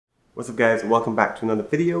What's up guys, welcome back to another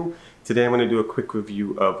video. Today I'm going to do a quick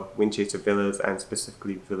review of Windchaser villas and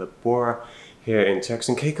specifically Villa Bora here in Turks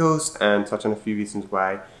and Caicos, and touch on a few reasons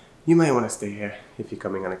why you might want to stay here if you're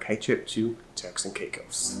coming on a kite trip to Turks and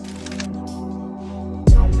Caicos.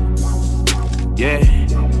 Yeah,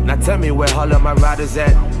 now tell me where all of my riders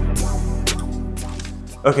at.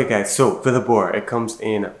 Okay guys, so Villa Bora, it comes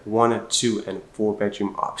in 1, 2 and 4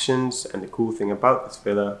 bedroom options, and the cool thing about this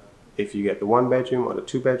villa, if you get the 1 bedroom or the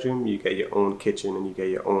 2 bedroom, you get your own kitchen and you get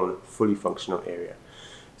your own fully functional area.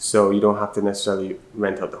 So you don't have to necessarily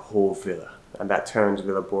rent out the whole villa, and that turns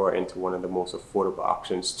Villa Bora into one of the most affordable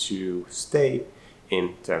options to stay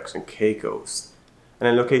in Turks and Caicos. And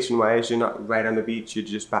then location wise, you're not right on the beach, you're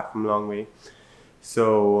just back from a long way.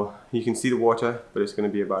 So you can see the water, but it's going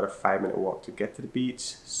to be about a 5-minute walk to get to the beach.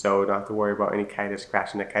 So you don't have to worry about any kiters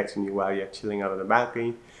crashing their kites on you while you're chilling out on the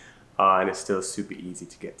balcony. And it's still super easy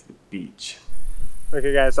to get to the beach.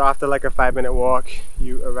 Okay guys, so after like a 5-minute walk,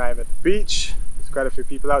 you arrive at the beach. There's quite a few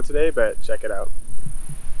people out today, but check it out.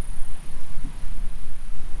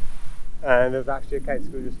 And there's actually a kite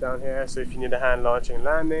school just down here, so if you need a hand launching and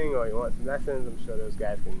landing, or you want some lessons, I'm sure those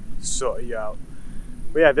guys can sort you out.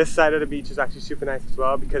 But yeah, this side of the beach is actually super nice as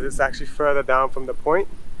well because it's actually further down from the point.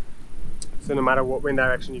 So no matter what wind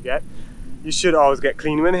direction you get, you should always get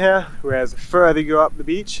clean wind here, whereas the further you go up the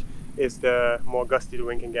beach is the more gusty the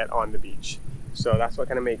wind can get on the beach. So that's what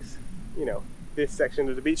kind of makes, you know, this section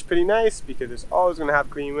of the beach pretty nice, because it's always going to have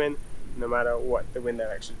clean wind no matter what the wind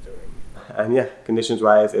direction is doing. And yeah, conditions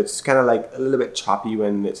wise, it's kind of like a little bit choppy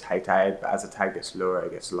when it's high tide, but as the tide gets lower,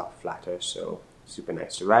 it gets a lot flatter, so super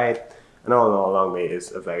nice to ride. And all in all, Long Bay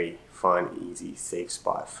is a very fun, easy, safe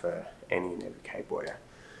spot for any and every kiteboarder.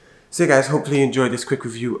 So guys, hopefully you enjoyed this quick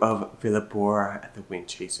review of Villa Bora at the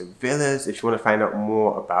Windchaser Villas. If you want to find out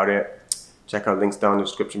more about it, check out links down in the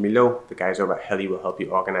description below. The guys over at Heli will help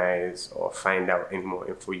you organize or find out any more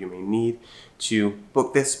info you may need to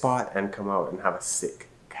book this spot and come out and have a sick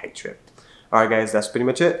kite trip. Alright guys, that's pretty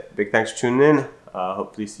much it. Big thanks for tuning in.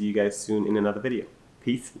 Hopefully see you guys soon in another video.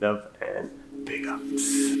 Peace, love, and big ups.